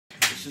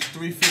It's just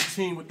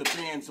 3:15 with the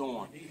bands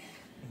on.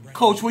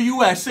 Coach, where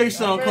you at? Say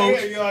something,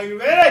 Coach. Are you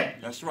ready?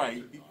 That's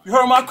right. You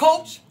heard my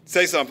coach?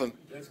 Say something.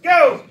 Let's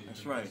go.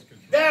 That's right.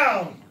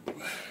 Down.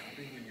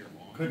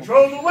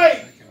 Control the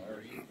weight.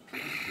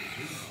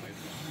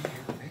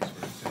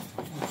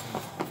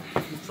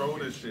 Control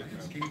this shit. 1,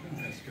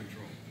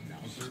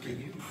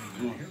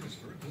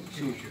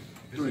 2,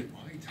 3.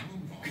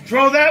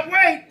 Control that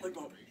weight. Do you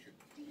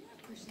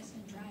have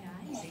persistent dry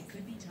eyes? It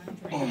could be time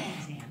for an eye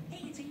exam.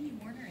 Hey, it's Amy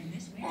Warner, and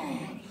this winter, your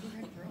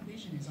neighborhood Pearl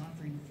Vision is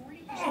offering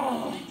 40%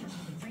 off lenses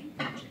with a frame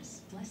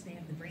purchase. Plus, they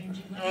have the brand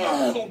you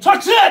love. Don't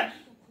touch it!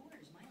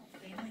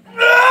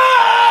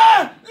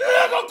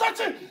 Don't touch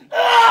it!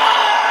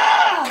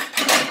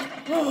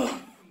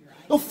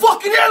 The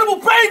fucking animal,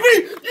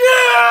 baby!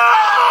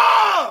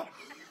 Yeah!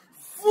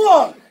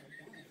 Fuck!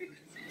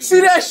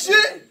 See that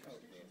shit?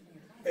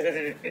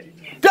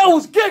 That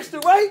was gangster,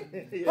 right?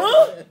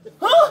 Huh?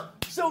 Huh?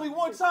 It's only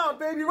one time,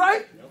 baby,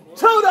 right?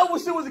 Tell that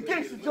shit was a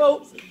gangster,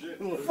 Joe.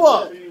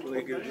 Fuck.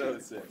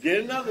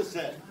 Get another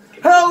set.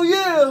 Hell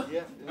yeah.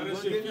 How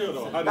does shit feel,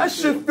 though? That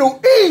shit feel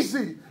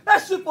easy. That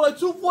shit feel like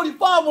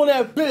 245 on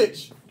that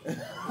bitch.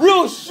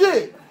 Real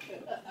shit.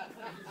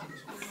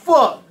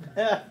 Fuck.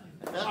 Man,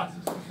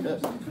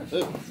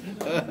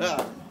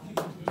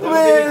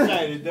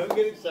 Don't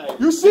get excited.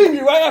 you see me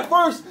right at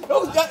first.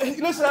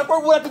 Listen, at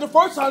first, after the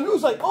first time, you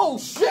was like, oh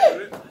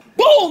shit.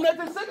 Boom.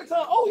 After the second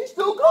time, oh, he's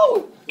still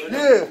going.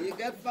 Yeah. You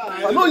got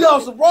 5. I know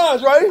y'all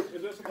surprised, right?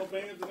 Is there some more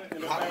bands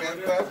in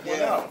that?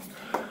 Yeah.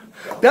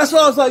 That's why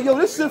I was like, yo,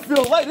 this shit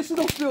feel light. This shit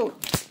don't feel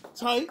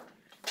tight.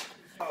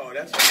 Oh,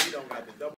 that's why you don't got the double.